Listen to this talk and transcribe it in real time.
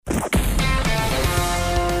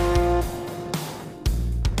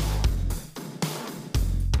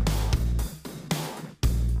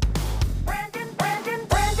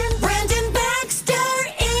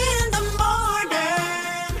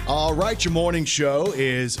right, your morning show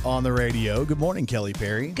is on the radio. Good morning, Kelly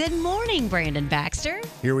Perry. Good morning, Brandon Baxter.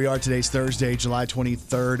 Here we are. Today's Thursday, July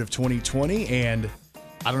 23rd of 2020, and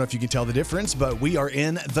I don't know if you can tell the difference, but we are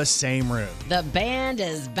in the same room. The band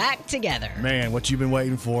is back together. Man, what you've been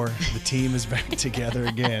waiting for, the team is back together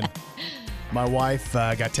again. My wife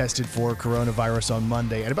got tested for coronavirus on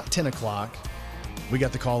Monday at about 10 o'clock. We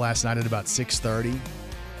got the call last night at about 6:30.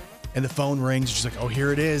 And the phone rings. She's like, oh,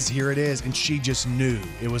 here it is. And she just knew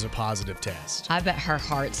it was a positive test. I bet her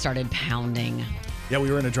heart started pounding. Yeah, we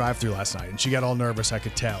were in a drive-thru last night, and she got all nervous. I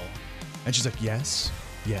could tell. And she's like, yes,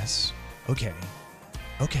 okay.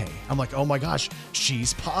 I'm like, oh, my gosh,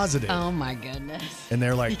 she's positive. Oh, my goodness. And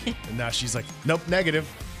they're like, and now she's like, nope, negative.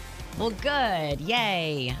 Well, good.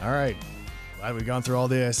 Yay. All right. Glad we've gone through all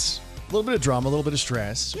this. A little bit of drama, a little bit of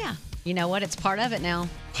stress. Yeah. You know what? It's part of it now.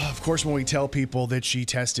 Of course, when we tell people that she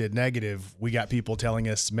tested negative, we got people telling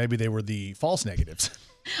us maybe they were the false negatives.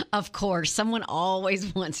 Of course. Someone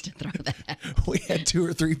always wants to throw that. We had 2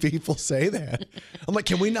 or 3 people say that. I'm like,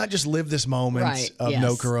 can we not just live this moment of yes.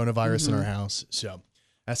 no coronavirus in our house? So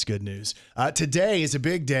that's good news. Today is a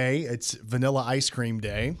big day. It's Vanilla Ice Cream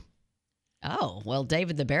Day. Oh, well,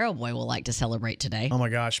 David the Barrel Boy will like to celebrate today. Oh, my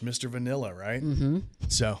gosh. Mr. Vanilla, right? Mm-hmm.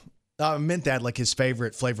 So I meant that like his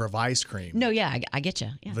favorite flavor of ice cream. No, yeah, I get you.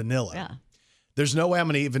 Yeah. Vanilla. Yeah. There's no way I'm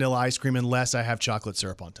going to eat vanilla ice cream unless I have chocolate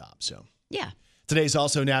syrup on top. So yeah. Today's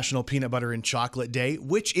also National Peanut Butter and Chocolate Day,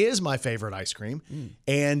 which is my favorite ice cream.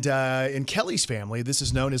 And in Kelly's family, this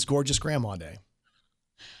is known as Gorgeous Grandma Day.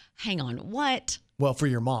 Hang on. What? Well, for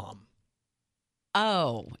your mom.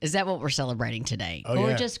 Oh, is that what we're celebrating today? Oh,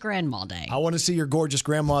 Gorgeous Grandma Day. I want to see your gorgeous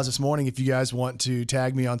grandmas this morning. If you guys want to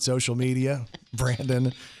tag me on social media,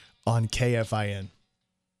 Brandon on KFIN.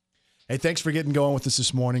 Hey, thanks for getting going with us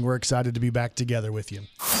this morning. We're excited to be back together with you.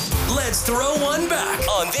 Let's throw one back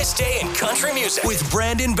on This Day in Country Music with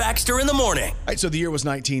Brandon Baxter in the morning. All right, so the year was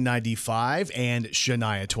 1995, and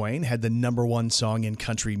Shania Twain had the #1 song in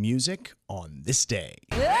country music on this day.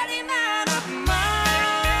 Any man of mine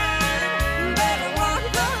better walk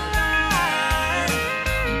the line.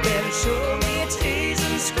 Better show me a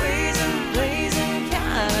teasing, squeezing, blazing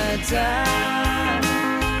kind of time.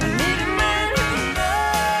 I need a man who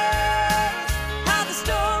knows how the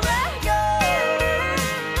story goes.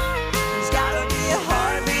 There's gotta be a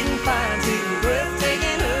heartbeating fine to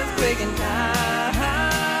breathtaking, earthquaking kind.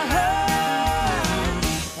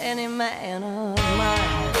 Any man of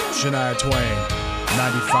mine. Shania Twain,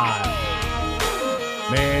 95.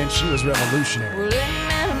 Man, she was revolutionary. Well, any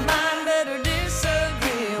man of mine better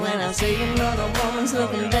disagree when I say another woman's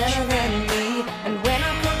looking better than me. And when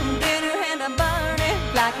I cook 'em dinner and I burn it,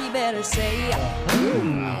 like you better say,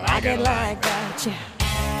 I get like that, yeah.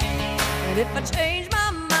 And if I change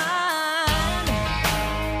my mind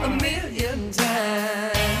 1,000,000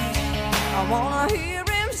 times, I wanna hear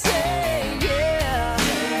him say, yeah,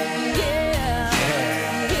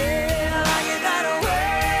 like it that way.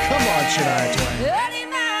 Come on, Shania Twain. Any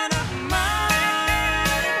man of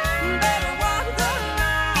mine better walk the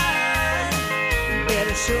line.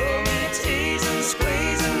 Better show me a teasing,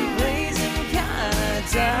 squeezing, blazing kind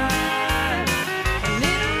of time. I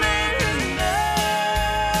need a man who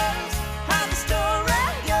knows how the story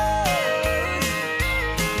goes.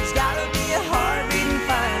 There's gotta be a heartbeating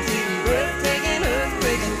fine to breathtaking,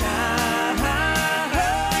 earthquaking kind.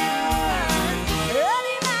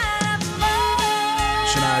 Any man of mine.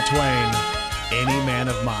 Shania Twain, Any Man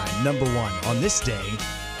of Mine, #1 on this day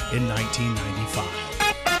in 1995.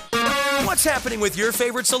 What's happening with your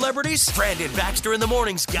favorite celebrities? Brandon Baxter in the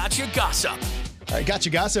morning's got you gossip. All right, got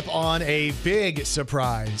you gossip on a big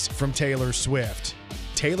surprise from Taylor Swift.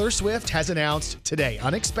 Taylor Swift has announced today,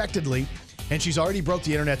 unexpectedly, and she's already broke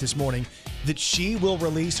the internet this morning, that she will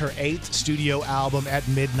release her 8th studio album at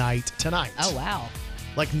midnight tonight. Oh, wow.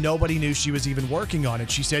 Like nobody knew she was even working on it.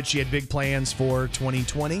 She said she had big plans for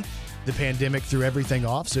 2020. The pandemic threw everything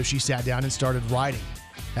off, so she sat down and started writing.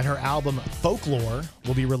 And her album Folklore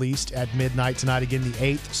will be released at midnight tonight. Again, the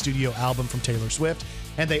 8th studio album from Taylor Swift.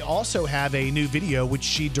 And they also have a new video which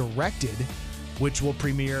she directed, which will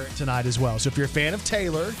premiere tonight as well. So if you're a fan of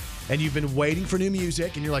Taylor and you've been waiting for new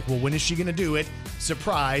music and you're like, well, when is she going to do it?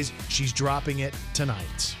 Surprise, she's dropping it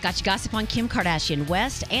tonight. Got you gossip on Kim Kardashian,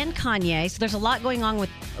 West, and Kanye. So there's a lot going on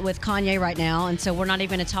with Kanye right now, and so we're not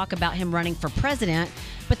even going to talk about him running for president.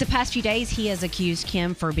 But the past few days, he has accused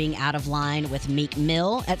Kim for being out of line with Meek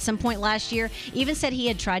Mill at some point last year. Even said he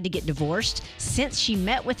had tried to get divorced since she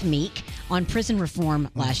met with Meek on prison reform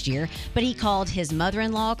last year, but he called his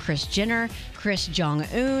mother-in-law, Kris Jenner, Kris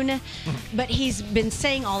Jong-un. But he's been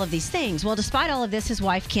saying all of these things. Well, despite all of this, his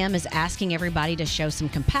wife, Kim, is asking everybody to show some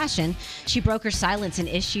compassion. She broke her silence and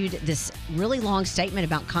issued this really long statement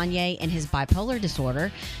about Kanye and his bipolar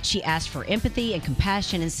disorder. She asked for empathy and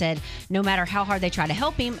compassion and said, no matter how hard they try to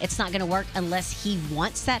help him, it's not going to work unless he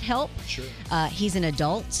wants that help. Sure. He's an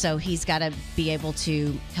adult, so he's got to be able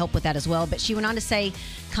to help with that as well. But she went on to say,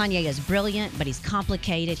 Kanye is brilliant, but he's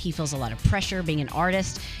complicated. He feels a lot of pressure being an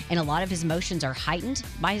artist, and a lot of his emotions are heightened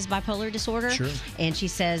by his bipolar disorder. Sure. And she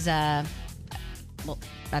says, well,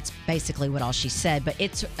 that's basically what all she said, but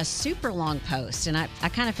it's a super long post, and I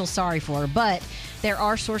kind of feel sorry for her, but there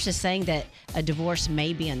are sources saying that a divorce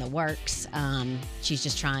may be in the works. She's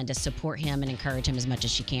just trying to support him and encourage him as much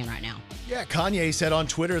as she can right now. Yeah, Kanye said on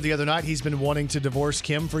Twitter the other night he's been wanting to divorce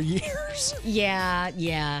Kim for years. Yeah.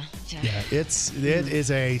 Yeah, it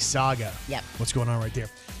is a saga. Yep. What's going on right there?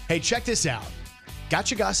 Hey, check this out.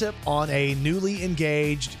 Gotcha gossip on a newly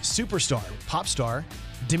engaged superstar, pop star,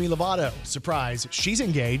 Demi Lovato. Surprise, she's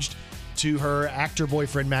engaged to her actor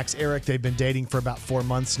boyfriend, Max Eric. They've been dating for about 4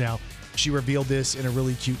 months now. She revealed this in a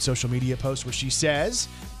really cute social media post where she says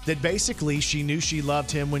that basically she knew she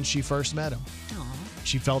loved him when she first met him. Aww.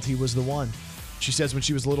 She felt he was the one. She says when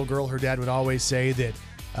she was a little girl, her dad would always say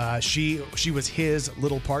that she was his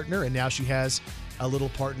little partner, and now she has a little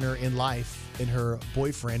partner in life in her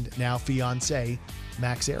boyfriend, now fiance,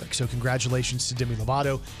 Max Eric. So congratulations to Demi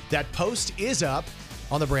Lovato. That post is up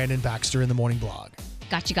on the Brandon Baxter in the Morning blog.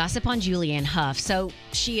 Gotcha gossip on Julianne Hough. So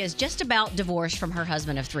she is just about divorced from her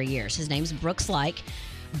husband of 3 years. His name's Brooks Like.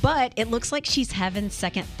 But it looks like she's having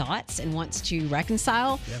second thoughts and wants to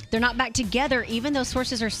reconcile. Yeah. They're not back together, even though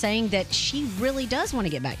sources are saying that she really does want to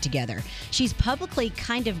get back together. She's publicly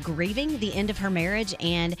kind of grieving the end of her marriage,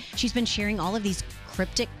 and she's been sharing all of these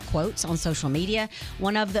cryptic quotes on social media.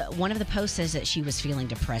 One of the posts says that she was feeling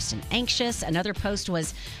depressed and anxious. Another post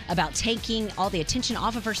was about taking all the attention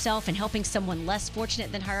off of herself and helping someone less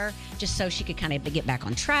fortunate than her, just so she could kind of get back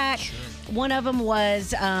on track. Sure. One of them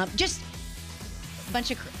was just bunch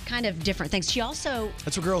of kind of different things. She also...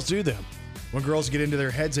 That's what girls do, though. When girls get into their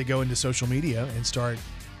heads, they go into social media and start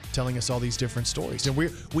telling us all these different stories. And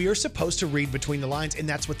we are supposed to read between the lines, and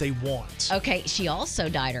that's what they want. Okay, she also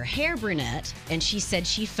dyed her hair brunette, and she said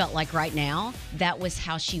she felt like right now that was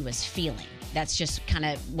how she was feeling. That's just kind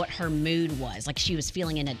of what her mood was. Like she was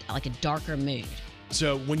feeling in a darker mood.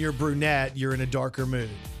 So when you're brunette, you're in a darker mood.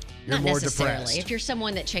 You're Not more necessarily. depressed. If you're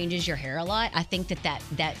someone that changes your hair a lot, I think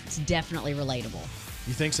that's definitely relatable.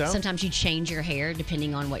 You think so? Sometimes you change your hair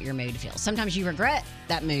depending on what your mood feels. Sometimes you regret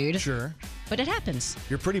that mood. Sure. But it happens.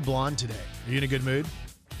 You're pretty blonde today. Are you in a good mood?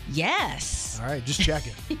 Yes. All right, just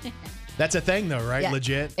checking. That's a thing, though, right? Yeah,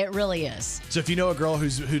 Legit. It really is. So if you know a girl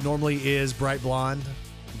who normally is bright blonde,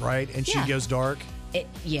 right, and she Yeah. goes dark, It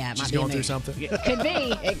might she's be a going through mood. something. It could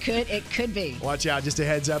be. It could be. Watch out, just a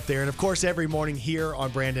heads up there. And of course, every morning here on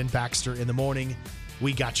Brandon Baxter in the Morning,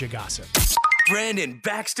 we got you gossip. Brandon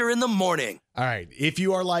Baxter in the morning. All right, if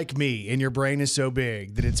you are like me and your brain is so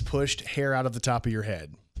big that it's pushed hair out of the top of your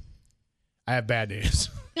head, I have bad news.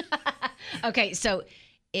 Okay, so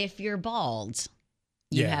if you're bald,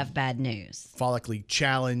 you Yeah. have bad news. Follically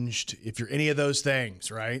challenged, if you're any of those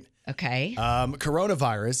things, right? Okay.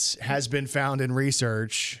 Coronavirus has been found in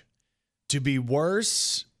research to be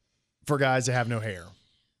worse for guys that have no hair.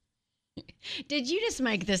 Did you just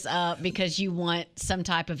make this up because you want some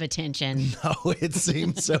type of attention? Oh, it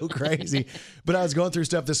seems so crazy. But I was going through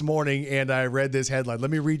stuff this morning and I read this headline.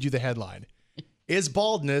 Let me read you the headline. Is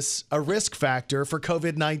baldness a risk factor for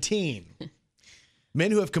COVID-19?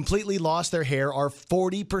 Men who have completely lost their hair are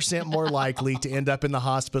 40% more likely to end up in the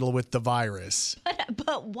hospital with the virus.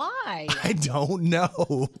 But why? I don't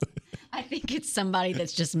know. I think it's somebody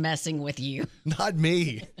that's just messing with you. Not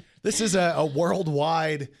me. This is a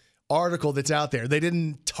worldwide article that's out there. They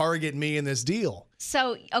didn't target me in this deal.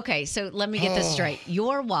 So let me get this straight.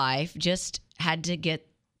 Your wife just had to get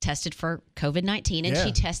tested for COVID-19 and Yeah.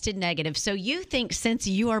 she tested negative. So you think since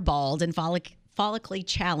you are bald and follically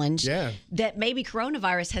challenged, Yeah. that maybe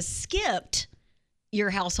coronavirus has skipped your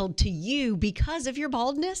household to you because of your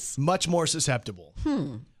baldness? Much more susceptible.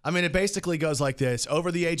 I mean, it basically goes like this.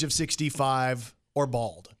 Over the age of 65 or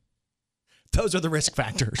bald. Those are the risk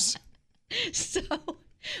factors. So,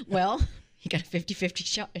 well, you got a 50-50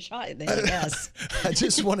 shot then, I guess. I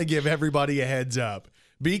just want to give everybody a heads up.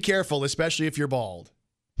 Be careful, especially if you're bald.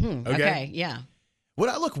 Okay, yeah. Would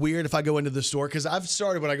I look weird if I go into the store? Because I've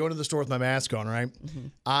started when I go into the store with my mask on, right?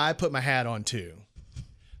 I put my hat on too.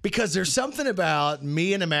 Because there's something about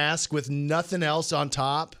me in a mask with nothing else on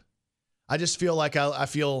top. I just feel like I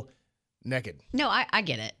feel naked. No, I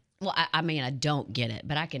get it. Well, I mean, I don't get it,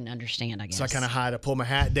 but I can understand, I guess. So I kind of hide. I pull my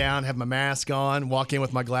hat down, have my mask on, walk in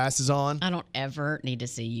with my glasses on. I don't ever need to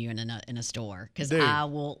see you in a store because Dude.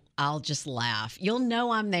 I'll just laugh. You'll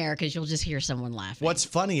know I'm there because you'll just hear someone laughing. What's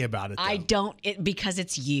funny about it, though? Because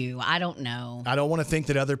it's you. I don't know. I don't want to think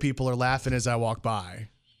that other people are laughing as I walk by.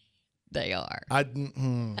 They are. I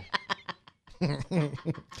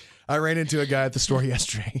ran into a guy at the store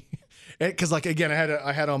yesterday. Because, like, again,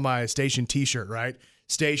 I had on my station T-shirt, right?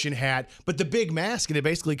 Station hat, but the big mask, and it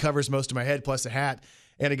basically covers most of my head plus the hat.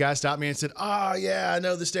 And a guy stopped me and said, "Oh, yeah, I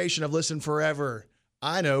know the station. I've listened forever.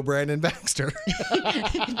 I know Brandon Baxter."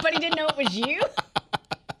 But he didn't know it was you?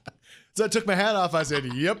 So I took my hat off. I said,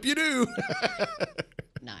 "Yep, you do."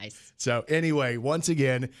 Nice. So anyway, once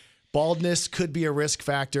again, baldness could be a risk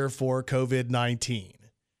factor for COVID-19.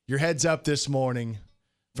 Your heads up this morning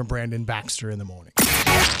from Brandon Baxter in the morning.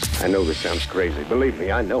 I know this sounds crazy. Believe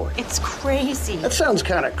me, I know it. It's crazy. That sounds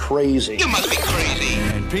kind of crazy. You must be crazy.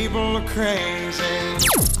 And people are crazy.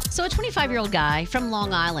 So a 25-year-old guy from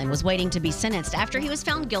Long Island was waiting to be sentenced after he was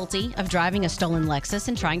found guilty of driving a stolen Lexus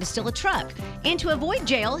and trying to steal a truck. And to avoid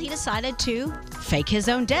jail, he decided to fake his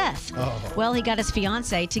own death. Oh. Well, he got his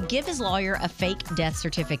fiancée to give his lawyer a fake death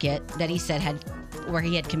certificate that he said where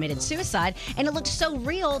he had committed suicide, and it looked so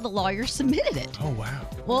real, the lawyer submitted it. Oh, wow.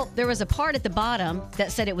 Well, there was a part at the bottom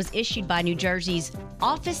that said it was issued by New Jersey's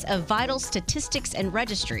Office of Vital Statistics and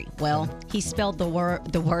Registry. Well, he spelled the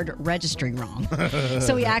word registry wrong.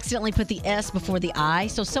 So he accidentally put the S before the I,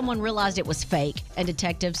 so someone realized it was fake, and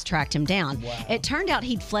detectives tracked him down. Wow. It turned out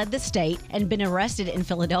he'd fled the state and been arrested in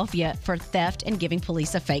Philadelphia for theft and giving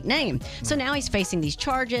police a fake name. So now he's facing these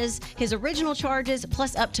charges, his original charges,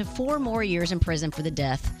 plus up to 4 more years in prison for the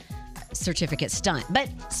death certificate stunt. But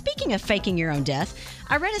speaking of faking your own death,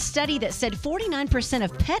 I read a study that said 49%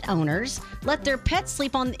 of pet owners let their pets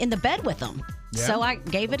sleep in the bed with them. Yeah. So I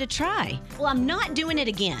gave it a try. Well, I'm not doing it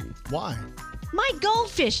again. Why? My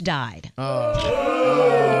goldfish died. Oh.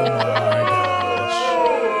 Oh my gosh.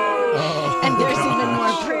 And there's even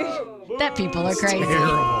more proof that people are crazy.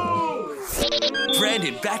 Terrible.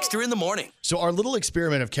 Brandon Baxter in the morning. So our little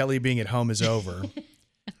experiment of Kelly being at home is over.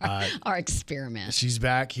 Our experiment. She's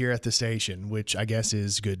back here at the station, which I guess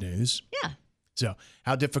is good news. Yeah. So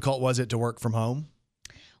how difficult was it to work from home?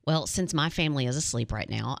 Well, since my family is asleep right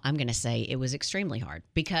now, I'm going to say it was extremely hard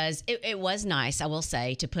because it was nice, I will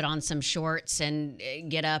say, to put on some shorts and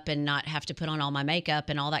get up and not have to put on all my makeup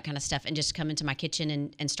and all that kind of stuff and just come into my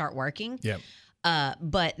kitchen and start working. Yeah.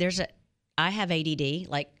 But I have ADD,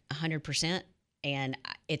 like 100%, and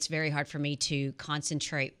it's very hard for me to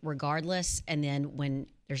concentrate regardless. And then when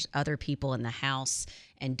there's other people in the house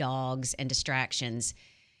and dogs and distractions,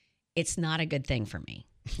 it's not a good thing for me.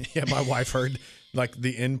 Yeah, my wife heard like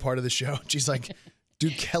the end part of the show. She's like, "Do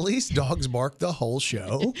Kelly's dogs bark the whole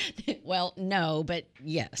show?" Well, no, but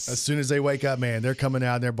yes. As soon as they wake up, man, they're coming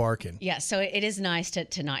out and they're barking. Yeah, so it is nice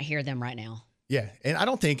to not hear them right now. Yeah, and I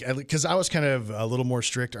don't think, because I was kind of a little more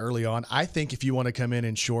strict early on, I think if you want to come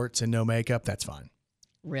in shorts and no makeup, that's fine.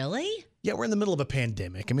 Really? Yeah, we're in the middle of a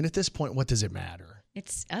pandemic. I mean, at this point, what does it matter?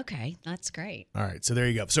 It's okay. That's great. All right. So there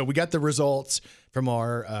you go. So we got the results from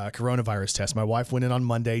our coronavirus test. My wife went in on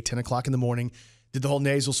Monday, 10 o'clock in the morning, did the whole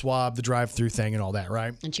nasal swab, the drive-through thing and all that,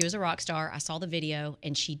 right? And she was a rock star. I saw the video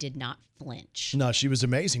and she did not flinch. No, she was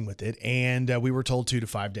amazing with it. And we were told 2 to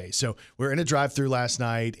 5 days. So we were in a drive-through last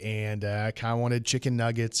night and I kind of wanted chicken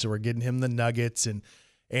nuggets. So we're getting him the nuggets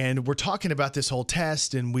and we're talking about this whole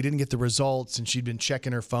test and we didn't get the results and she'd been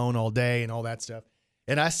checking her phone all day and all that stuff.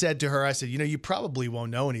 And I said to her, you probably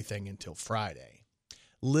won't know anything until Friday.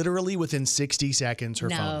 Literally within 60 seconds, her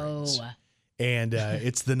phone rings. And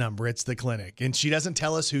it's the number. It's the clinic. And she doesn't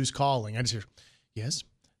tell us who's calling. I just hear, yes,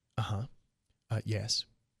 yes,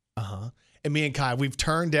 And me and Kai, we've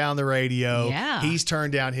turned down the radio. Yeah. He's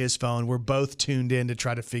turned down his phone. We're both tuned in to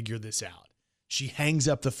try to figure this out. She hangs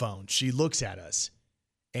up the phone. She looks at us.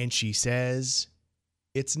 And she says,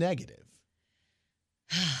 it's negative.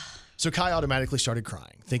 So Kai automatically started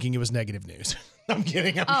crying, thinking it was negative news. I'm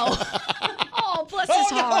kidding. Oh, bless his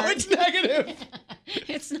heart. No, it's negative.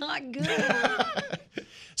 It's not good.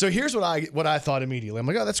 So here's what I thought immediately. I'm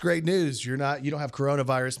like, oh, that's great news. You don't have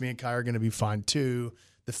coronavirus. Me and Kai are going to be fine too.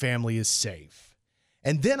 The family is safe.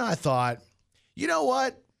 And then I thought, you know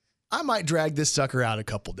what? I might drag this sucker out a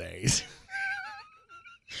couple days.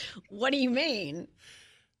 What do you mean?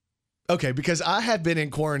 Okay, because I have been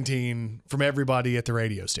in quarantine from everybody at the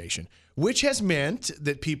radio station, which has meant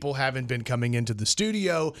that people haven't been coming into the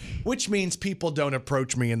studio, which means people don't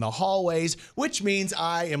approach me in the hallways, which means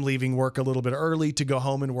I am leaving work a little bit early to go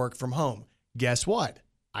home and work from home. Guess what?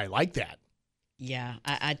 I like that. Yeah,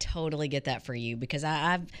 I totally get that for you because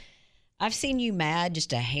I've seen you mad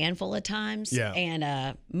just a handful of times. Yeah.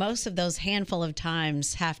 And most of those handful of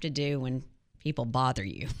times have to do when people bother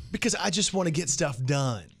you. Because I just want to get stuff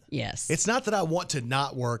done. Yes. It's not that I want to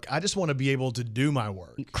not work. I just want to be able to do my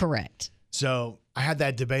work. Correct. So I had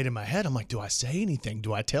that debate in my head. I'm like, do I say anything?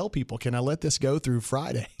 Do I tell people? Can I let this go through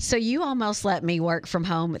Friday? So you almost let me work from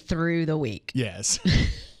home through the week. Yes.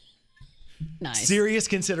 Nice. Serious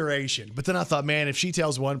consideration. But then I thought, man, if she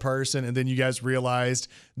tells one person and then you guys realized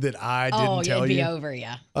that I didn't tell it'd you. be over,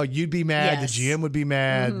 yeah. Oh, you'd be mad. Yes. The GM would be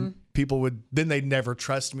mad. People would, then they'd never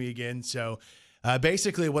trust me again. So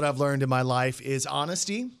basically what I've learned in my life is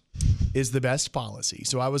honesty is the best policy.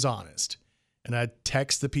 So I was honest. And I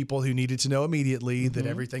text the people who needed to know immediately that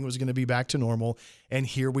everything was going to be back to normal. And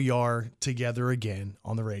here we are together again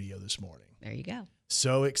on the radio this morning. There you go.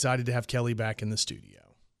 So excited to have Kelly back in the studio.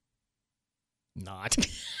 Not.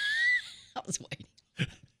 I was waiting.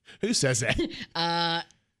 Who says that?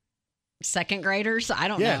 Second graders? I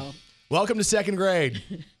don't know. Welcome to second grade.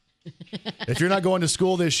 If you're not going to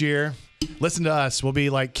school this year, listen to us. We'll be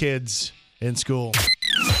like kids in school.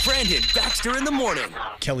 Brandon Baxter in the morning.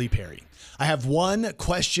 Kelly Perry. I have one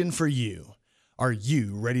question for you. Are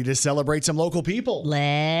you ready to celebrate some local people?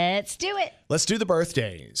 Let's do it. Let's do the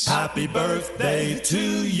birthdays. Happy birthday to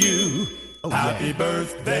you. Happy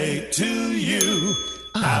birthday to you.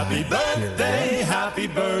 Happy birthday, happy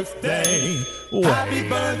birthday. Happy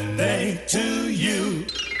birthday to you.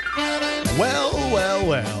 Well.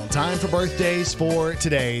 Time for birthdays for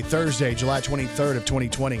today, Thursday, July 23rd of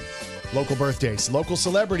 2020. Local birthdays, local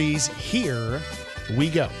celebrities. Here we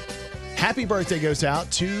go. Happy birthday goes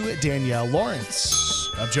out to Danielle Lawrence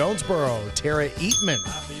of Jonesboro. Tara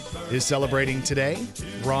Eatman is celebrating today.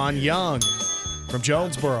 Ron Young from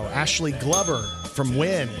Jonesboro. Ashley Glover from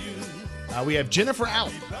Wynn. We have Jennifer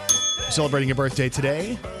Out celebrating a birthday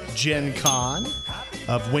today. Jen Kahn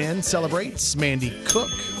of Wynn celebrates. Mandy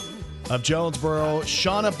Cook of Jonesboro.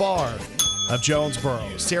 Shauna Barr of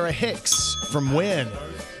Jonesboro. Sarah Hicks from Wynn.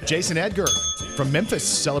 Jason Edgar from Memphis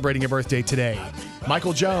celebrating a birthday today.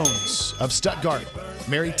 Michael Jones of Stuttgart.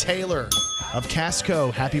 Mary Taylor of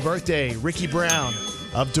Casco. Happy birthday. Ricky Brown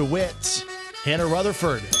of DeWitt. Hannah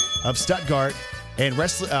Rutherford of Stuttgart. And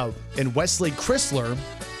Wesley Chrysler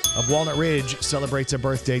of Walnut Ridge celebrates a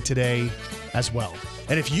birthday today as well.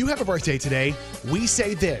 And if you have a birthday today, we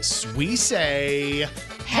say this. We say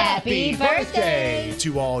Happy birthday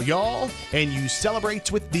to all y'all, and you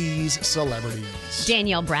celebrate with these celebrities.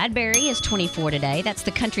 Danielle Bradbury is 24 today. That's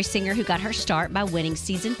the country singer who got her start by winning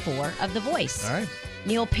season 4 of The Voice. All right.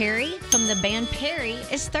 Neil Perry from the band Perry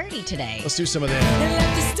is 30 today. Let's do some of them. And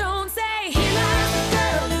let the stone say, he loves the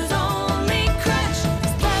girl who's only crush.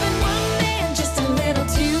 Is loving one man just a little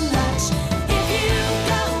too much. If you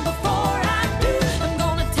go before I do, I'm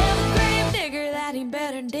gonna tell the grave digger that he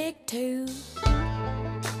better dig too.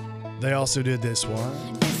 They also did this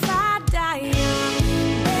one. If I die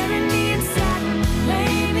young, bury me in satin,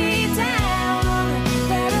 lay me down on a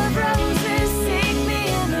bed of roses, sink me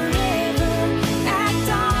in the river at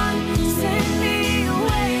dawn, send me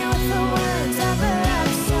away with the words of a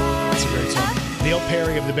love song. That's a great song. Neil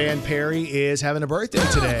Perry of the band Perry is having a birthday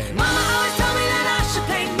today. Mama always told me that I should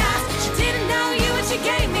play nice. She didn't know you and she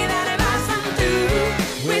gave me that advice. I'm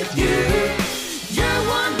through with you. You're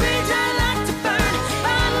one bridge I like to burn.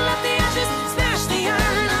 Bottle up the ashes, smash the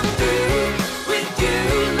urn. I'm through with you.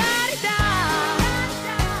 La-di-da.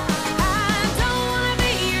 I don't wanna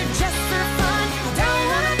be your just for fun. I don't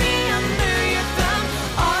wanna be under your thumb.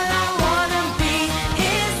 All I wanna be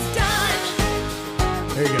is done.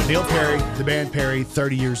 There you go. Neil Perry, the band Perry,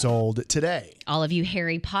 30 years old today. All of you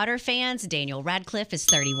Harry Potter fans, Daniel Radcliffe is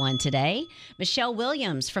 31 today. Michelle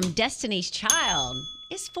Williams from Destiny's Child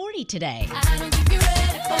is 40 today. I don't think you're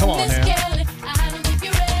ready for Come on this, now. Kelly. I don't think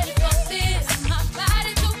you're ready for this. My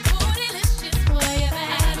body's so bootylicious for you.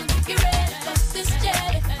 I don't think you're ready for this,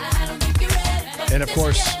 Kelly. I don't think you're ready for And of this,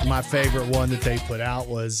 course, Kelly. my favorite one that they put out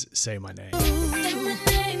was Say My Name. Say my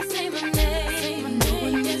name, say my name. No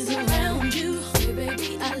one is around you. Say,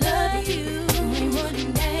 baby, I love you. Only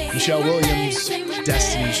one name. Michelle Williams, Say my name.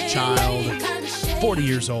 Destiny's Child, 40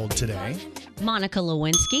 years old today. Monica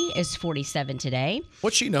Lewinsky is 47 today.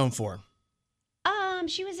 What's she known for?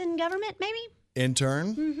 She was in government, maybe?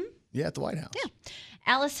 Intern? Mm-hmm. Yeah, at the White House. Yeah.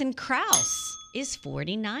 Alison Krauss is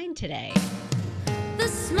 49 today. The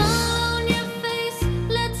smile on your face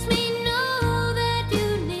lets me know that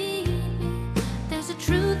you need me. There's a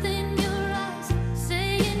truth in your eyes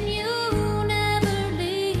saying you never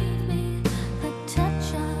leave me. The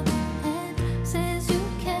touch of your hand says you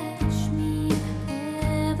catch me if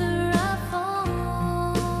ever I fall.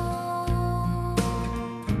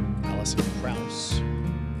 Alison Krauss.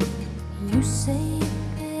 You say it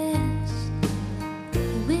best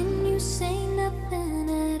when you say nothing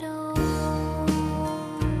at all.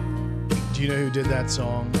 Do you know who did that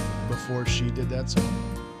song before she did that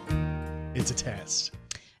song? It's a test.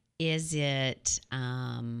 Is it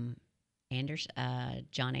John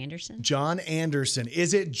Anderson? John Anderson.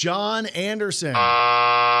 Is it John Anderson?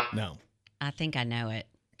 No. I think I know it.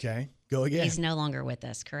 Okay, go again. He's no longer with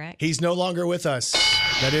us, correct? He's no longer with us.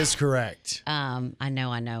 That is correct. I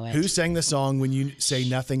know it. Who sang the song When You Say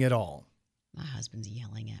Nothing at All? My husband's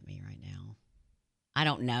yelling at me right now. I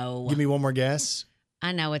don't know. Give me one more guess.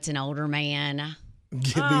 I know it's an older man.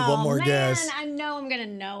 Give me one more guess. I know I'm going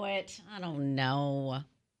to know it. I don't know.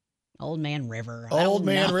 Old Man River. Old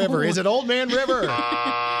Man River. Is it Old Man River?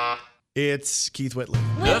 It's Keith Whitley.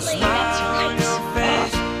 Whitley, that's right.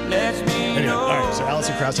 Anyway, all right, so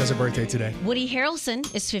Alison Krauss has a birthday today. Woody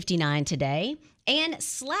Harrelson is 59 today. And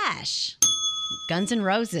Slash, Guns N'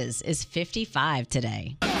 Roses, is 55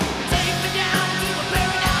 today.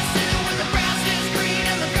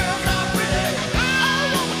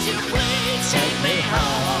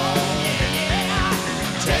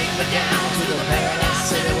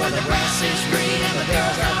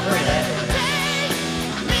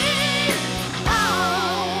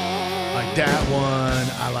 Like that one.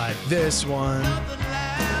 I like this one.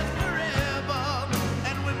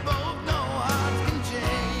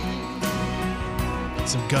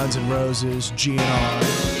 Some Guns N' Roses, GNR.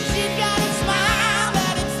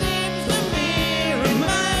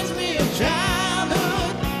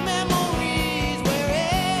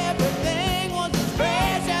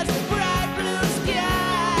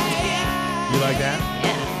 You like that?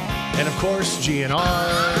 Yeah. And of course, GNR.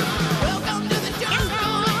 Welcome to the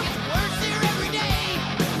jungle. Works here every day.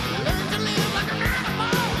 Learn to live like an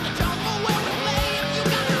animal in the jungle where we play. If you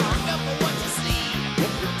gotta look up for what you see,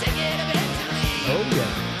 take it eventually. Oh,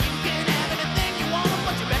 yeah. You can have anything you want,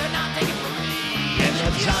 but you better not take it from me. In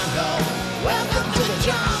the jungle. Welcome to the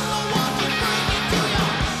jungle. Won't you bring it to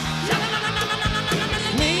your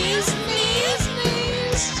knees, knees,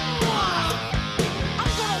 knees.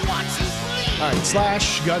 I'm gonna watch you bleed. All right,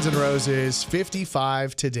 Slash, Guns N' Roses,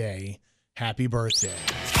 55 today. Happy birthday.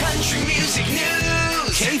 Country music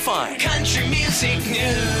news. K-Fine. Country music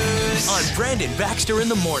news. On Brandon Baxter in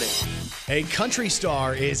the morning. A country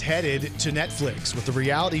star is headed to Netflix with a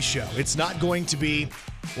reality show. It's not going to be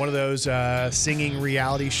one of those singing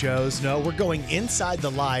reality shows. No, we're going inside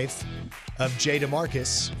the life of Jay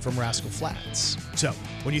DeMarcus from Rascal Flatts. So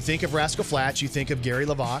when you think of Rascal Flatts, you think of Gary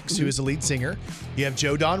LaVox, who is the lead singer. You have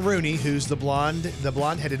Joe Don Rooney, who's the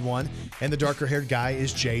blonde-headed one, and the darker-haired guy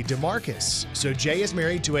is Jay DeMarcus. So Jay is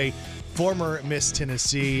married to a former Miss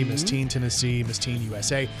Tennessee, Miss Teen Tennessee, Miss Teen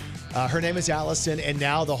USA. Her name is Allison, and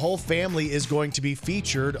now the whole family is going to be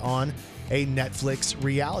featured on a Netflix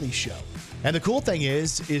reality show. And the cool thing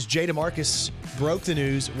is Jay DeMarcus broke the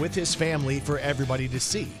news with his family for everybody to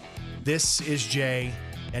see. This is Jay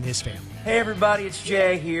and his family. Hey everybody, it's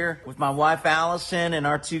Jay here with my wife Allison and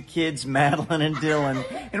our two kids Madeline and Dylan.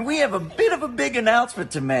 And we have a bit of a big announcement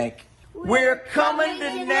to make. We're coming to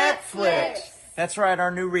Netflix! That's right, our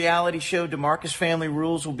new reality show DeMarcus Family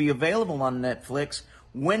Rules will be available on Netflix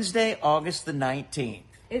Wednesday, August the 19th.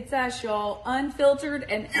 It's us, y'all, unfiltered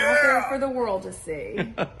and out there for the world to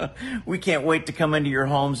see. We can't wait to come into your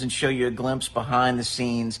homes and show you a glimpse behind the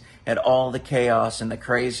scenes at all the chaos and the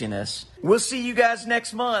craziness. We'll see you guys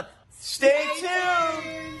next month. Stay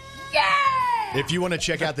tuned! If you want to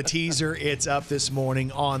check out the teaser, it's up this morning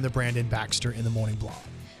on the Brandon Baxter in the Morning blog.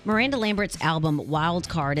 Miranda Lambert's album Wild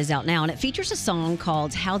Card is out now, and it features a song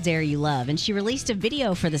called How Dare You Love. And she released a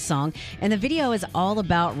video for the song, and the video is all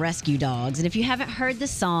about rescue dogs. And if you haven't heard the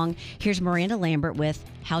song, here's Miranda Lambert with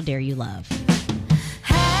How Dare You Love.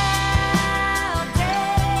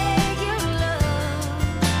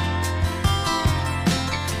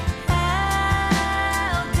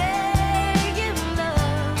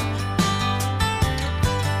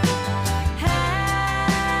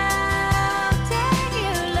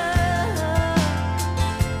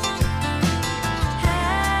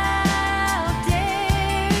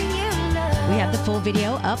 Full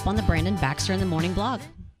video up on the Brandon Baxter in the Morning blog.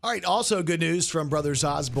 All right, also good news from Brothers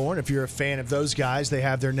Osborne. If you're a fan of those guys, they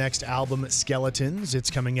have their next album, Skeletons. It's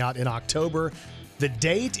coming out in October. The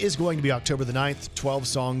date is going to be October the 9th. 12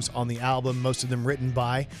 songs on the album, most of them written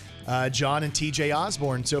by John and TJ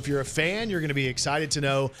Osborne. So if you're a fan, you're going to be excited to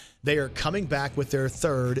know they are coming back with their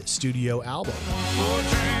third studio album.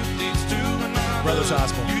 Brothers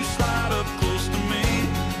Osborne. You slide up close to me,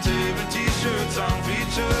 tear the t-shirts off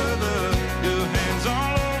each other. Your hands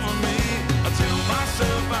all over me. I tell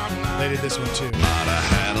myself I'm not. They did this one too. Might have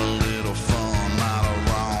had a little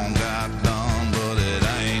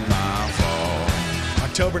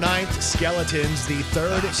October 9th, Skeletons, the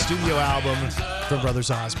third studio album from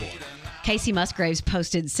Brothers Osborne. Casey Musgraves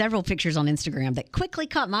posted several pictures on Instagram that quickly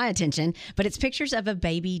caught my attention, but it's pictures of a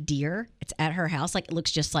baby deer. It's at her house. Like, it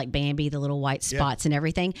looks just like Bambi, the little white spots and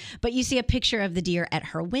everything. But you see a picture of the deer at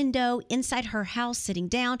her window, inside her house, sitting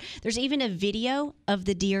down. There's even a video of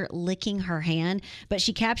the deer licking her hand. But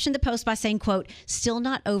she captioned the post by saying, quote, "Still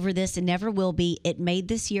not over this and never will be. It made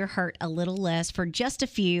this year hurt a little less for just a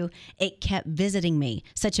few. It kept visiting me.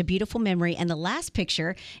 Such a beautiful memory." And the last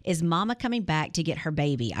picture is Mama coming back to get her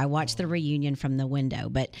baby. I watched the reunion from the window.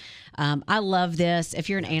 But I love this. If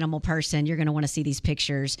you're an animal person, you're going to want to see these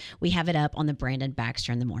pictures. We have it up on the Brandon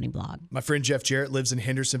Baxter in the Morning blog. My friend Jeff Jarrett lives in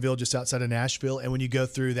Hendersonville, just outside of Nashville. And when you go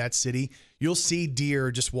through that city, you'll see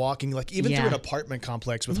deer just walking, like even through an apartment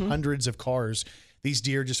complex with hundreds of cars. These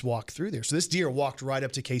deer just walk through there. So this deer walked right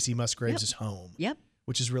up to Casey Musgraves' home. Yep.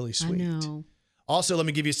 Which is really sweet. I know. Also, let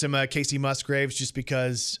me give you some Casey Musgraves just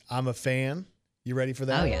because I'm a fan. You ready for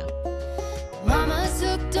that? Oh, yeah. Mama's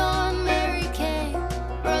hooked on Mary Kay,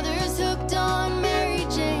 brother's hooked on Mary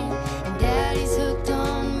Jane, and daddy's hooked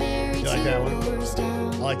on Mary You like that one? Doors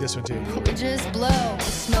down. I like this one too. We just blow the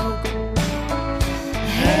smoke.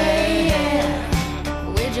 Hey, yeah,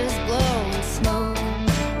 we just blow the smoke.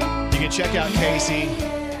 You can check out Casey,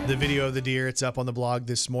 the video of the deer. It's up on the blog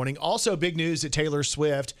this morning. Also, big news that Taylor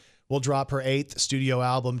Swift will drop her 8th studio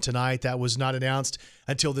album tonight. That was not announced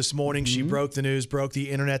until this morning. She broke the news, broke the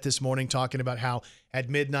internet this morning, talking about how at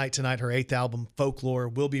midnight tonight, her 8th album, Folklore,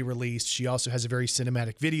 will be released. She also has a very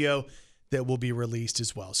cinematic video that will be released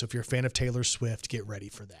as well. So if you're a fan of Taylor Swift, get ready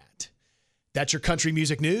for that. That's your country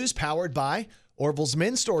music news, powered by Orville's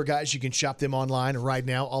Men's Store, guys. You can shop them online right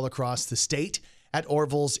now all across the state at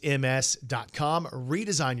orvillesms.com.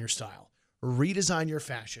 Redesign your style. Redesign your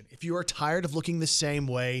fashion. If you are tired of looking the same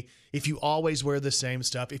way, if you always wear the same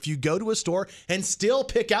stuff, if you go to a store and still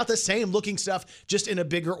pick out the same looking stuff, just in a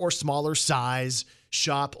bigger or smaller size,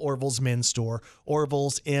 shop Orville's Men's Store,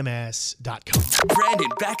 orvillesms.com.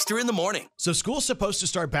 Brandon Baxter in the morning. So school's supposed to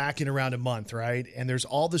start back in around a month, right? And there's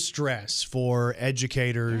all the stress for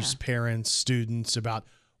educators, parents, students about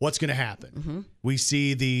what's going to happen. We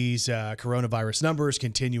see these coronavirus numbers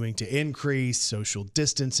continuing to increase, social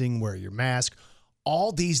distancing, wear your mask.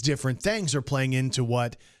 All these different things are playing into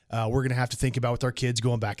what we're going to have to think about with our kids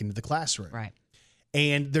going back into the classroom. Right.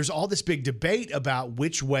 And there's all this big debate about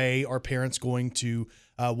which way are parents going to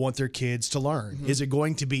want their kids to learn. Is it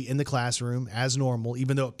going to be in the classroom as normal,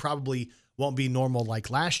 even though it probably won't be normal like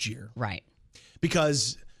last year? Right.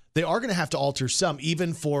 Because they are going to have to alter some,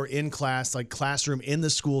 even for in-class, like classroom in the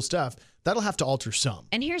school stuff. That'll have to alter some.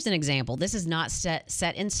 And here's an example. This is not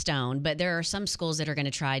set in stone, but there are some schools that are going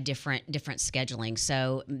to try different scheduling.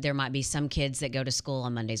 So there might be some kids that go to school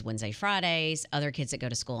on Mondays, Wednesdays, Fridays, other kids that go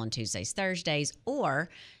to school on Tuesdays, Thursdays, or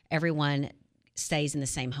everyone stays in the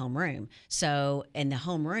same homeroom. So, and the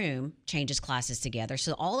homeroom changes classes together.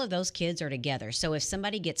 So all of those kids are together. So if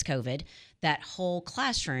somebody gets COVID, that whole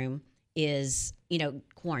classroom is,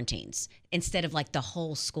 quarantines instead of like the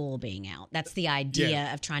whole school being out. That's the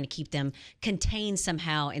idea of trying to keep them contained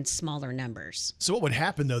somehow in smaller numbers. So what would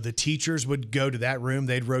happen, though? The teachers would go to that room.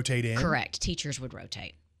 They'd rotate in? Correct. Teachers would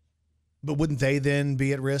rotate. But wouldn't they then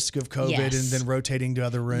be at risk of COVID and then rotating to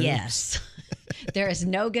other rooms? Yes. There is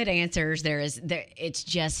no good answers. It's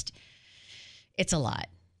a lot.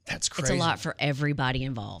 That's crazy. It's a lot for everybody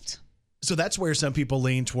involved. So that's where some people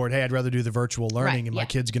lean toward, hey, I'd rather do the virtual learning and my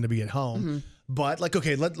kid's going to be at home. But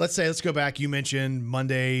let's go back. You mentioned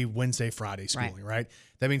Monday, Wednesday, Friday schooling, right?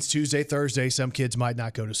 That means Tuesday, Thursday, some kids might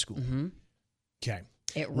not go to school. Okay.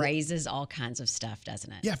 It raises all kinds of stuff, doesn't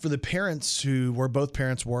it? Yeah, for the parents where both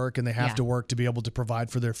parents work and they have to work to be able to provide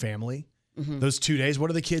for their family, those 2 days, what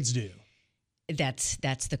do the kids do? That's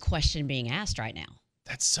the question being asked right now.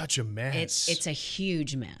 That's such a mess. It's a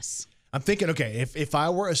huge mess. I'm thinking, okay, if I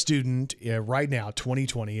were a student right now,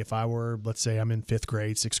 2020, if I were, let's say I'm in 5th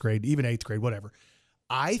grade, 6th grade, even 8th grade, whatever,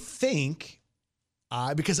 I think,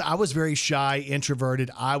 because I was very shy,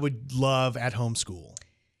 introverted, I would love at-home school.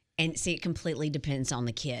 And see, it completely depends on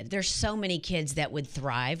the kid. There's so many kids that would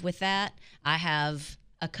thrive with that. I have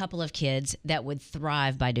a couple of kids that would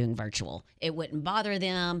thrive by doing virtual. It wouldn't bother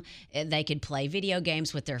them. They could play video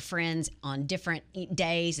games with their friends on different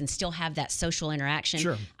days and still have that social interaction.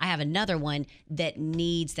 Sure. I have another one that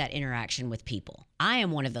needs that interaction with people. I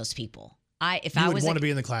am one of those people. I would want to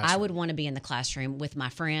be in the classroom. I would want to be in the classroom with my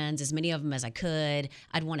friends, as many of them as I could.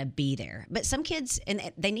 I'd want to be there. But some kids, and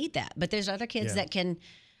they need that. But there's other kids that can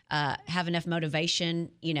have enough motivation,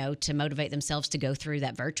 to motivate themselves to go through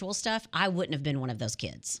that virtual stuff. I wouldn't have been one of those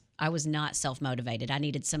kids. I was not self-motivated. I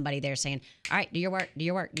needed somebody there saying, all right, do your work, do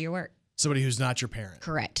your work, do your work. Somebody who's not your parent.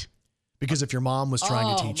 Correct. Because if your mom was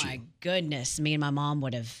trying to teach Oh, my you. goodness. Me and my mom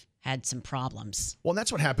would have had some problems. Well, and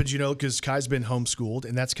that's what happens, because Kai's been homeschooled,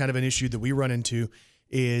 and that's kind of an issue that we run into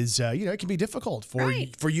is, it can be difficult for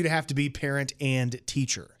you to have to be parent and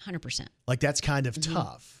teacher. 100%. Like, that's kind of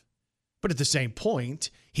tough. But at the same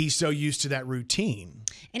point, he's so used to that routine.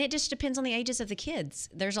 And it just depends on the ages of the kids.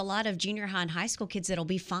 There's a lot of junior high and high school kids that'll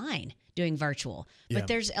be fine doing virtual. But Yeah.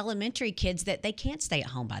 there's elementary kids that they can't stay at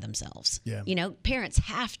home by themselves. Yeah. Parents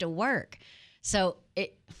have to work. So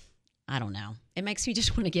I don't know. It makes me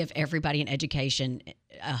just want to give everybody in education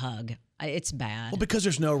a hug. It's bad. Well, because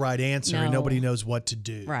there's no right answer and No. nobody knows what to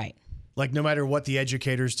do. Right. Like, no matter what the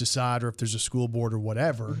educators decide or if there's a school board or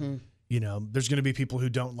whatever, there's going to be people who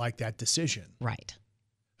don't like that decision. Right.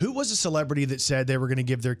 Who was a celebrity that said they were going to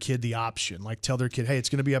give their kid the option? Like, tell their kid, hey, it's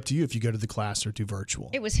going to be up to you if you go to the class or do virtual.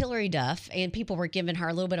 It was Hillary Duff, and people were giving her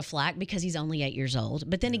a little bit of flack because he's only 8 years old.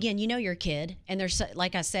 But then again, your kid, and there's,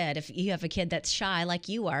 like I said, if you have a kid that's shy like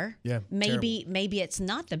you are, maybe it's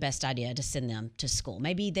not the best idea to send them to school.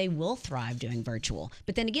 Maybe they will thrive doing virtual.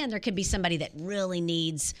 But then again, there could be somebody that really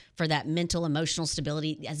needs for that mental, emotional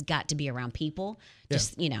stability has got to be around people.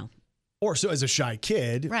 Just, Or so as a shy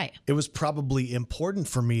kid, Right. it was probably important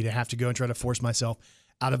for me to have to go and try to force myself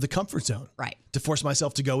out of the comfort zone. Right. To force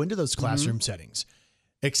myself to go into those classroom settings.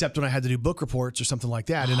 Except when I had to do book reports or something like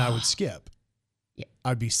that, and I would skip. Yeah.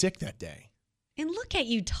 I'd be sick that day. And look at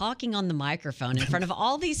you talking on the microphone in front of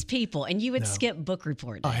all these people, and you would skip book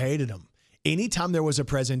report day. I hated them. Anytime there was a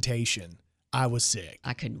presentation, I was sick.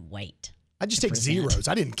 I couldn't wait. I just to take present. zeros.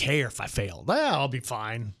 I didn't care if I failed. Well, I'll be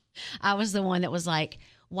fine. I was the one that was like,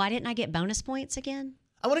 why didn't I get bonus points again?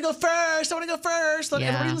 I want to go first. Let Yeah.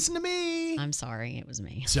 everybody listen to me. I'm sorry. It was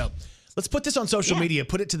me. So let's put this on social media,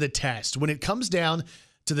 put it to the test. When it comes down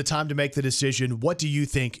to the time to make the decision, what do you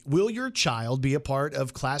think? Will your child be a part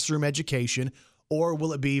of classroom education, or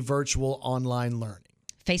will it be virtual online learning?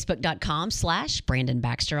 Facebook.com/Brandon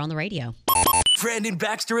Baxter on the radio. Brandon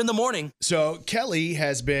Baxter in the morning. So Kelly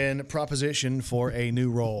has been propositioned for a new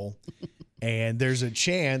role. And there's a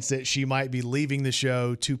chance that she might be leaving the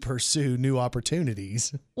show to pursue new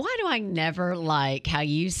opportunities. Why do I never like how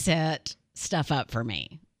you set stuff up for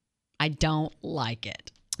me? I don't like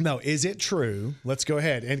it. No, is it true? Let's go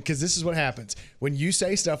ahead. And because this is what happens. When you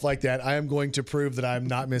say stuff like that, I am going to prove that I'm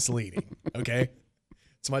not misleading. Okay?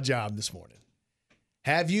 It's my job this morning.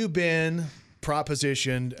 Have you been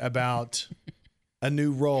propositioned about a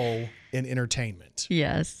new role in entertainment?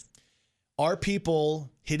 Yes. Are people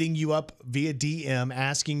hitting you up via DM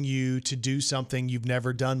asking you to do something you've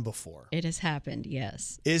never done before? It has happened,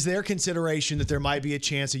 yes. Is there consideration that there might be a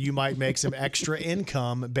chance that you might make some extra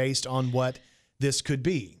income based on what this could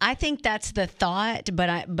be? I think that's the thought,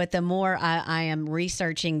 but the more I am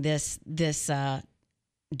researching this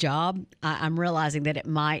job, I'm realizing that it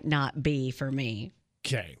might not be for me.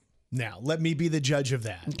 Okay. Now, let me be the judge of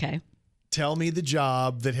that. Okay. Tell me the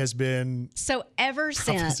job that has been So ever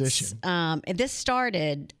since this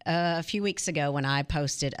started a few weeks ago when I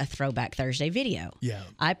posted a Throwback Thursday video. Yeah.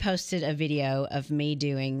 I posted a video of me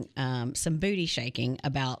doing some booty shaking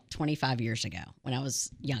about 25 years ago when I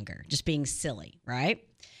was younger, just being silly, right?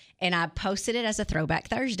 And I posted it as a Throwback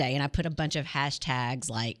Thursday, and I put a bunch of hashtags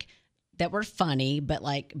like that were funny, but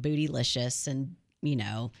like bootylicious and,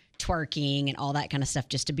 twerking and all that kind of stuff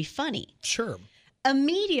just to be funny. Sure.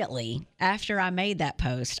 Immediately after I made that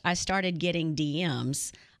post, I started getting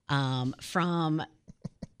DMs from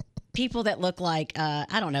people that look like,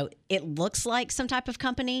 I don't know, it looks like some type of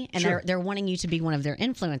company, and Sure. they're wanting you to be one of their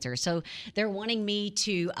influencers. So they're wanting me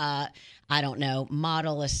to, I don't know,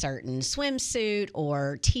 model a certain swimsuit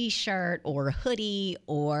or T-shirt or hoodie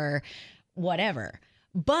or whatever.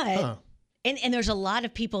 But... And there's a lot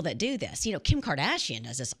of people that do this. Kim Kardashian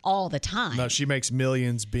does this all the time. No, she makes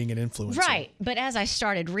millions being an influencer. Right. But as I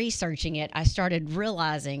started researching it, I started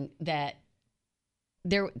realizing that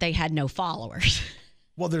they had no followers.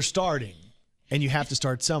 Well, they're starting, and you have to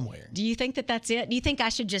start somewhere. Do you think that that's it? Do you think I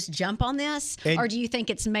should just jump on this? Or do you think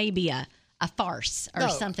it's maybe a farce or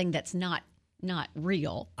something that's not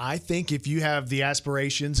real? I think if you have the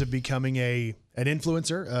aspirations of becoming an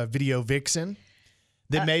influencer, a video vixen,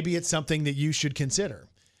 then maybe it's something that you should consider.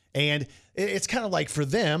 And it's kind of like for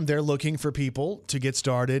them, they're looking for people to get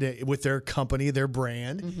started with their company, their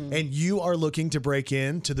brand, and you are looking to break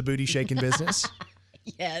into the booty shaking business.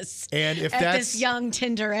 Yes. And if at that's this young,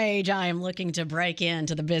 tender age, I am looking to break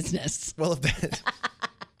into the business. Well,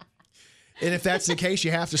 if that's the case,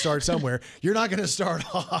 you have to start somewhere. You're not going to start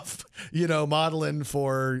off, modeling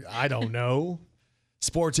for, I don't know,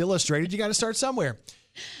 Sports Illustrated. You got to start somewhere.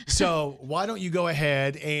 So why don't you go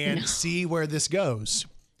ahead and see where this goes?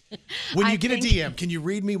 When you I get a think- DM, can you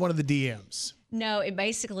read me one of the DMs? No, it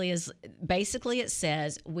basically it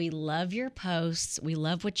says, we love your posts. We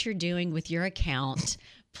love what you're doing with your account.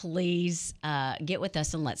 Please get with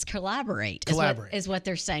us and let's collaborate. Is what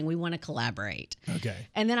they're saying. We want to collaborate. Okay.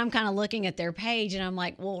 And then I'm kind of looking at their page and I'm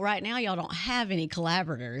like, well, right now y'all don't have any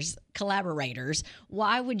collaborators.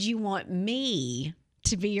 Why would you want me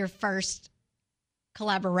to be your first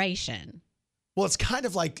collaboration? Well, it's kind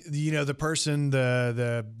of like, the person,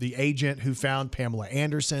 the agent who found Pamela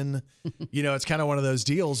Anderson. It's kind of one of those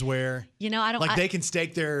deals where, they can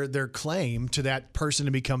stake their claim to that person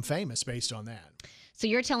to become famous based on that. So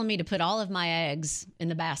you're telling me to put all of my eggs in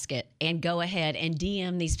the basket and go ahead and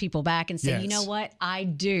DM these people back and say, Yes. you know what? I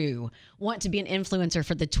do want to be an influencer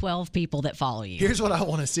for the 12 people that follow you. Here's what I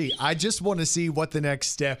want to see. I just want to see what the next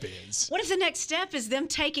step is. What if the next step is them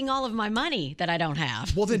taking all of my money that I don't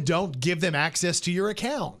have? Well, then don't give them access to your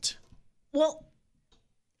account. Well,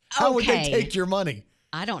 How would they take your money?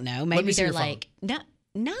 I don't know. Let Maybe me see they're your phone. like,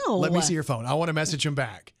 no. Let me see your phone. I want to message them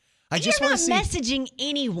back. You're not messaging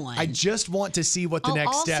anyone. I just want to see what the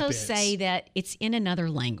next step is. I'll also say that it's in another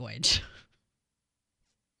language.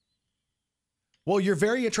 Well, you're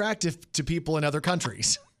very attractive to people in other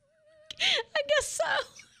countries. I guess so.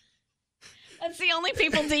 That's the only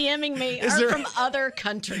people DMing me Is are there- from other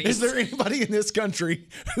countries. Is there anybody in this country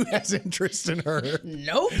who has interest in her?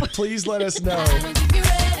 Nope. Please let us know.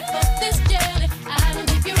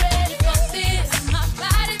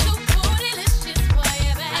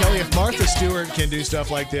 Kelly, if Martha Stewart can do stuff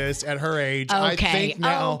like this at her age, I think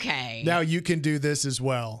now you can do this as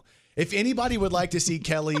well. If anybody would like to see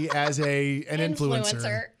Kelly as an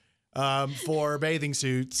influencer for bathing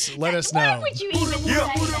suits, let us know. Why would you even say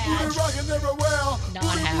that? Not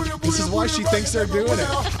happening. This is why she thinks they're doing it.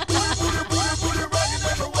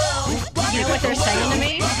 You know what they're saying to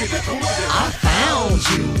me? I found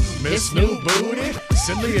you, Miss New Booty.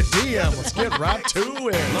 Send me a DM. Let's get right to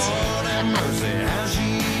it.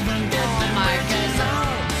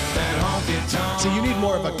 So you need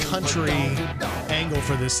more of a country angle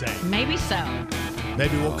for this thing. Maybe so.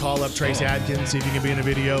 Maybe we'll call up Trace Adkins, see if you can be in a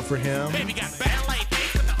video for him.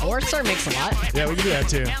 Or Sir Mix-a-Lot. Yeah, we can do that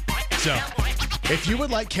too. So, if you would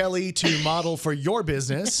like Kelly to model for your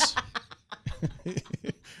business,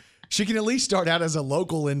 she can at least start out as a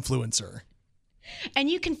local influencer. And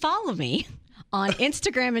you can follow me on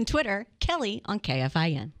Instagram and Twitter, Kelly on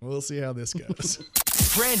KFIN. We'll see how this goes.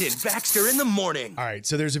 Brandon Baxter in the morning. All right,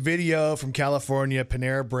 so there's a video from California,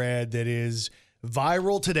 Panera Bread, that is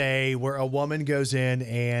viral today where a woman goes in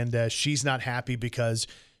and she's not happy because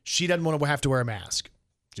she doesn't want to have to wear a mask.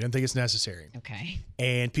 She doesn't think it's necessary. Okay.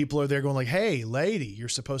 And people are there going like, hey, lady, you're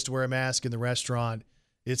supposed to wear a mask in the restaurant.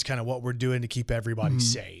 It's kind of what we're doing to keep everybody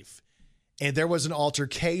safe. And there was an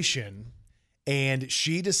altercation, and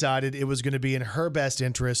she decided it was going to be in her best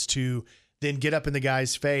interest to then get up in the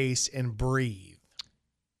guy's face and breathe.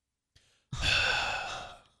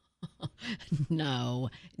 No.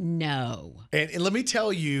 And let me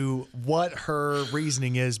tell you what her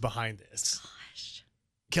reasoning is behind this. Gosh.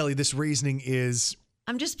 Kelly, this reasoning is...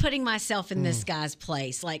 I'm just putting myself in this guy's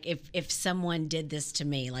place. Like if someone did this to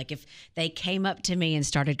me, like if they came up to me and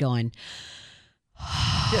started going...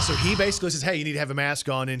 Yeah, so he basically says, hey, you need to have a mask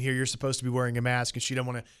on in here. You're supposed to be wearing a mask. And she don't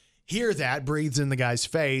want to hear that, breathes in the guy's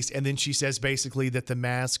face. And then she says basically that the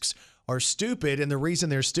masks are stupid. And the reason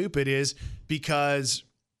they're stupid is because,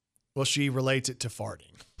 well, she relates it to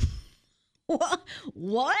farting.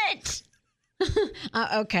 What?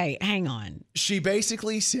 Okay, hang on. She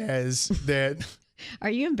basically says that... Are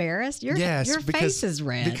you embarrassed? Your face is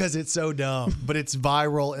red. Because it's so dumb, but it's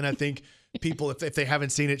viral. And I think people, if they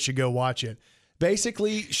haven't seen it, should go watch it.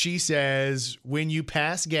 Basically, she says, when you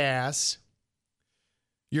pass gas,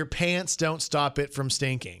 your pants don't stop it from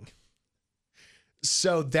stinking.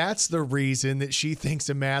 So that's the reason that she thinks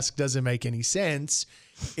a mask doesn't make any sense,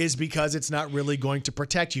 is because it's not really going to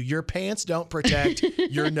protect you. Your pants don't protect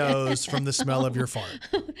your nose from the smell of your fart.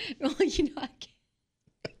 Well, you know, I can't.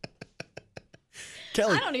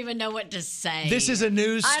 Kelly, I don't even know what to say. this is a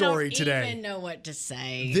news story today. I don't even know what to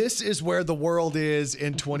say. This is where the world is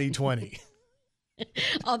in 2020.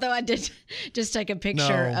 Although I did just take a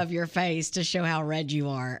picture No. of your face to show how red you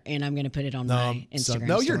are, and I'm going to put it on my Instagram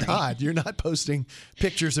No, you're story. not. You're not posting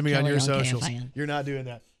pictures of me on Kelly your on socials. KFIN. You're not doing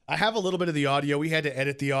that. I have a little bit of the audio. We had to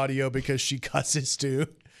edit the audio because she cusses too.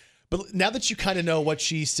 But now that you kind of know what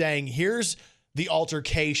she's saying, here's the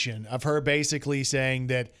altercation of her basically saying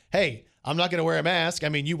that, hey, I'm not going to wear a mask. I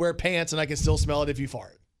mean, you wear pants and I can still smell it if you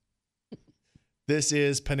fart. This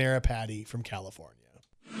is Panera Patty from California.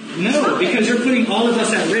 No, because you're putting all of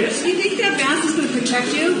us at risk. You think that mask is going to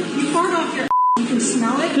protect you? You fart off your you can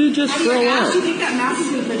smell it. Dude, just grow up.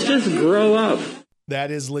 Just grow up.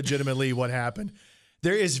 That is legitimately what happened.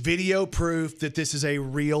 There is video proof that this is a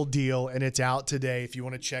real deal, and it's out today if you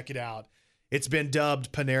want to check it out. It's been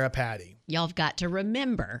dubbed Panera Patty. Y'all have got to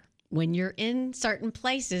remember, when you're in certain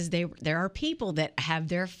places, there are people that have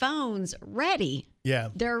their phones ready. Yeah.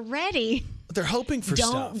 They're ready. They're hoping for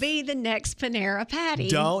stuff. Don't be the next Panera Patty.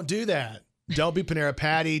 Don't do that. Don't be Panera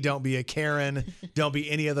Patty. Don't be a Karen. Don't be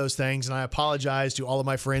any of those things. And I apologize to all of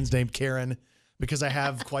my friends named Karen because I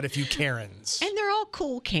have quite a few Karens. And they're all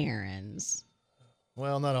cool Karens.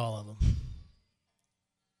 Well, not all of them.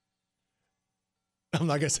 I'm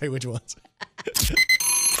not going to say which ones.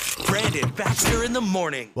 Brandon Baxter in the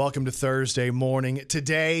morning. Welcome to Thursday morning.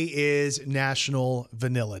 Today is National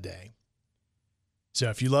Vanilla Day. So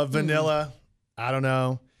if you love vanilla, I don't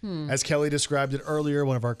know. As Kelly described it earlier,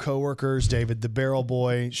 one of our coworkers, David the Barrel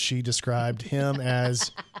Boy, she described him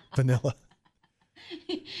as vanilla.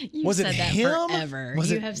 You've said that him? forever. Was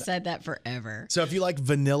You it- have said that forever. So if you like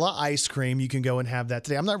vanilla ice cream, you can go and have that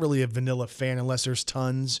today. I'm not really a vanilla fan unless there's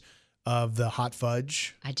tons of the hot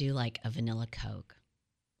fudge. I do like a vanilla Coke.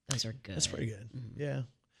 Those are good. That's pretty good. Yeah.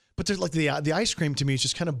 But there's like the ice cream to me is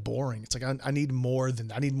just kind of boring. It's like I need more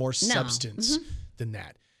than I need more substance than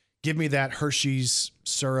that. Give me that Hershey's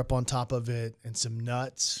syrup on top of it and some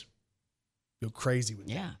nuts. Go crazy with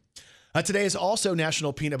Yeah. that. Today is also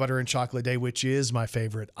National Peanut Butter and Chocolate Day, which is my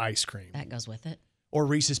favorite ice cream. That goes with it. Or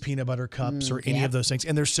Reese's Peanut Butter Cups or any yep. of those things.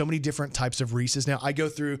 And there's so many different types of Reese's. Now, I go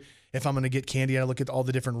through, if I'm going to get candy, I look at all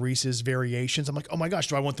the different Reese's variations. I'm like, oh my gosh,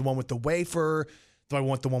 do I want the one with the wafer? Do I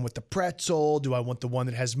want the one with the pretzel? Do I want the one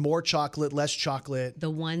that has more chocolate, less chocolate? The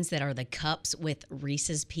ones that are the cups with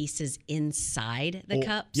Reese's Pieces inside the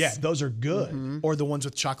cups. Yeah, those are good. Or the ones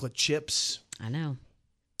with chocolate chips. I know.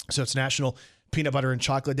 So it's National Peanut Butter and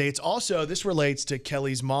Chocolate Day. It's also, this relates to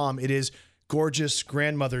Kelly's mom. It is Gorgeous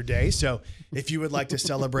Grandmother Day. So if you would like to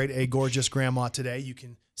celebrate a gorgeous grandma today, you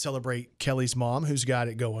can celebrate Kelly's mom, who's got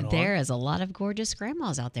it going on. There is a lot of gorgeous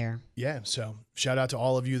grandmas out there. Yeah, so shout out to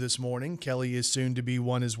all of you this morning. Kelly is soon to be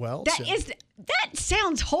one as well. That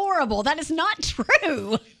sounds horrible. That is not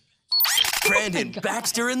true. Brandon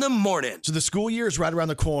Baxter in the morning. So the school year is right around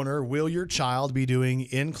the corner. Will your child be doing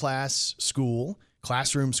in-class school,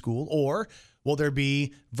 classroom school, or will there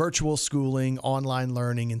be virtual schooling, online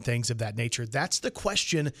learning, and things of that nature? That's the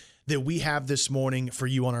question that we have this morning for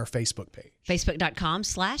you on our Facebook page.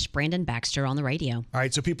 Facebook.com/Brandon Baxter on the radio. All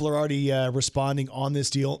right, so people are already responding on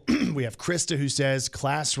this deal. We have Krista who says,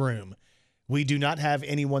 classroom. We do not have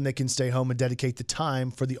anyone that can stay home and dedicate the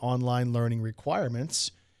time for the online learning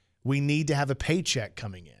requirements. We need to have a paycheck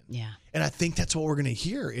coming in. Yeah. And I think that's what we're going to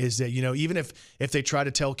hear is that, you know, even if they try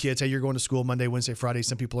to tell kids, hey, you're going to school Monday, Wednesday, Friday,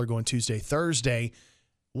 some people are going Tuesday, Thursday,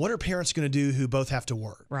 what are parents going to do who both have to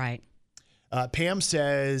work? Right. Pam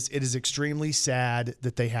says it is extremely sad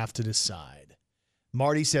that they have to decide.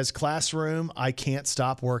 Marty says, classroom, I can't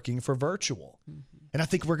stop working for virtual. And I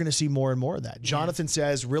think we're going to see more and more of that. Jonathan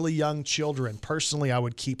says, really young children. Personally, I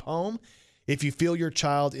would keep home. If you feel your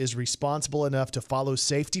child is responsible enough to follow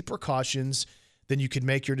safety precautions, then you can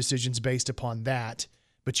make your decisions based upon that.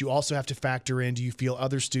 But you also have to factor in, do you feel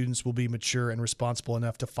other students will be mature and responsible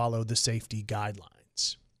enough to follow the safety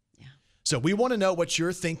guidelines? Yeah. So we want to know what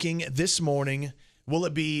you're thinking this morning. Will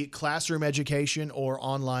it be classroom education or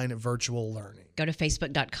online virtual learning? Go to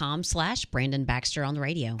Facebook.com/Brandon Baxter on the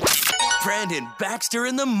radio. Brandon Baxter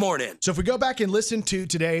in the morning. So if we go back and listen to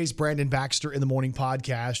today's Brandon Baxter in the Morning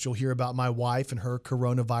podcast, you'll hear about my wife and her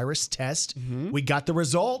coronavirus test. We got the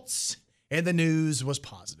results, and the news was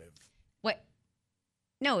positive. What?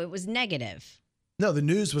 No, it was negative. No, the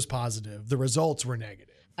news was positive. The results were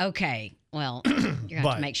negative. Okay. Well, you're going to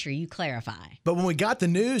have to make sure you clarify. But when we got the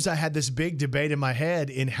news, I had this big debate in my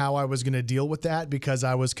head in how I was going to deal with that because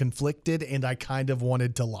I was conflicted and I kind of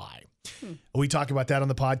wanted to lie. We talk about that on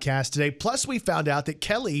the podcast today. Plus, we found out that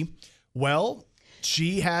Kelly, well,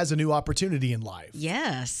 she has a new opportunity in life.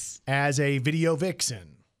 Yes. As a video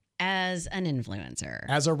vixen. As an influencer.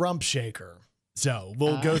 As a rump shaker. So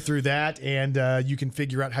we'll go through that, and you can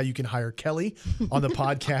figure out how you can hire Kelly on the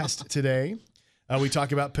podcast today. We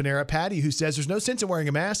talk about Panera Patty, who says there's no sense in wearing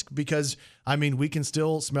a mask because, I mean, we can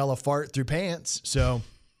still smell a fart through pants. So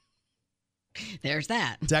there's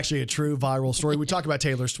that. It's actually a true viral story. We talk about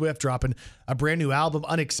Taylor Swift dropping a brand new album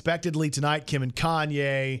unexpectedly tonight. Kim and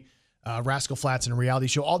Kanye, Rascal Flatts and a reality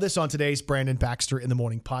show. All this on today's Brandon Baxter in the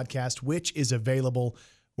Morning podcast, which is available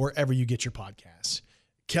wherever you get your podcasts.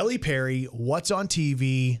 Kelly Perry, what's on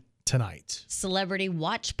TV tonight? Celebrity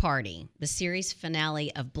Watch Party, the series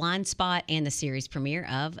finale of Blind Spot and the series premiere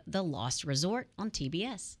of The Lost Resort on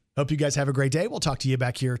TBS. Hope you guys have a great day. We'll talk to you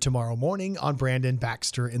back here tomorrow morning on Brandon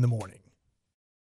Baxter in the Morning.